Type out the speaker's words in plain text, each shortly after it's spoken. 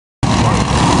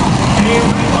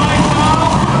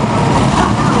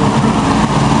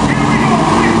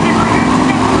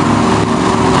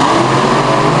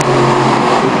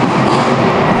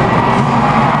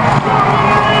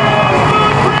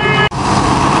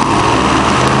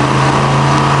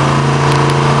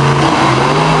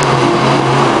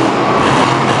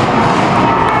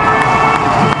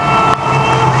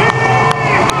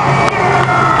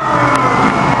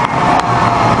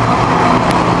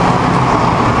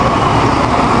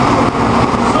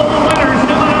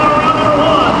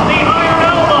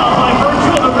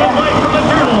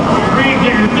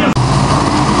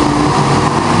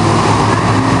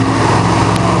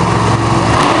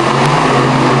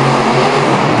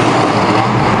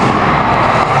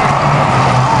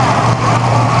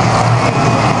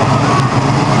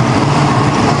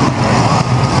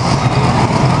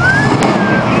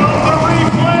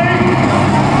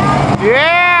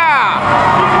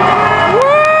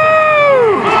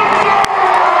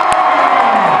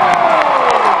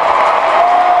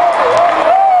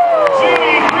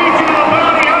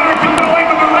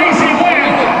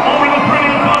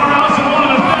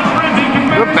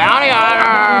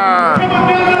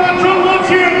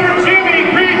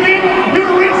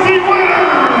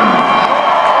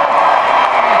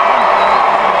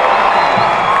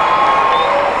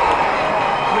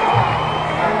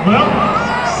Well,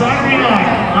 Saturday night,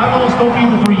 I've always told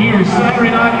people for years, Saturday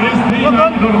night is the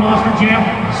night to go to Monster Jam.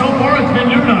 So far, it's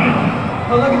been your night.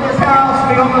 Well, look at this house.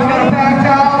 We almost got a packed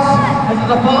house. This is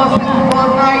the fullest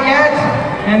night yet.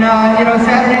 And, you know,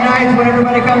 Saturday nights when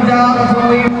everybody comes out, that's when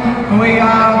we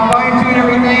fine-tune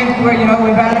everything. Where, you know,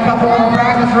 we've had a couple of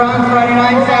practice runs Friday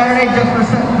night, Saturday, just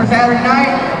for Saturday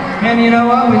night. And you know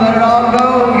what? We let it all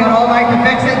go. We got all night to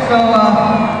fix it. So,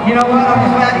 you know what? I'm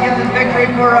just glad to get this victory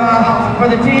for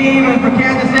the team and for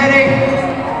Kansas City.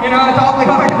 You know, it's awfully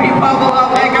hard to beat Pablo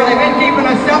Lavaker. They've been keeping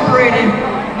us separated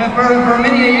for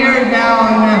many years now,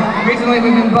 and recently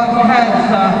we've been butting heads.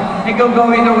 It could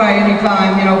go either way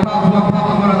anytime. You know, Pablo's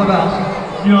one of the best.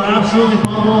 You know, absolutely,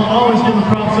 Pablo. Always give the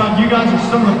props out. You guys are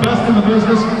some of the best in the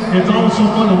business. It's always so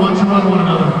fun to watch you run one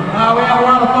another. We have a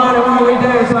lot of fun in what we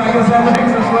do, so I guess that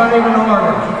makes us run even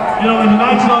harder. You know, and the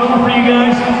night's not over for you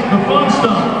guys. The fun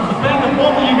stuff, the thing that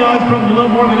both of you guys probably love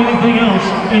more than anything else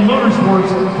in motorsports,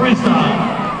 freestyle.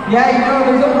 Yeah, you know,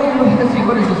 there's only, let's see,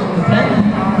 what is this, the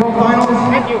 10th World Finals?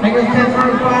 I think there's 10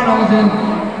 World Finals, and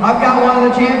I've got one of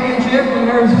the championships, and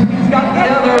he's got the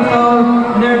other, so,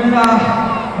 and there's,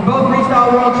 we're both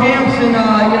freestyle world champs, and,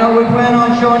 you know, we plan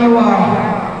on showing you why.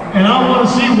 And I want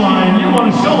to see why, and you want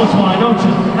to show us why, don't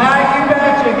you? You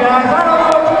betcha, guys. I don't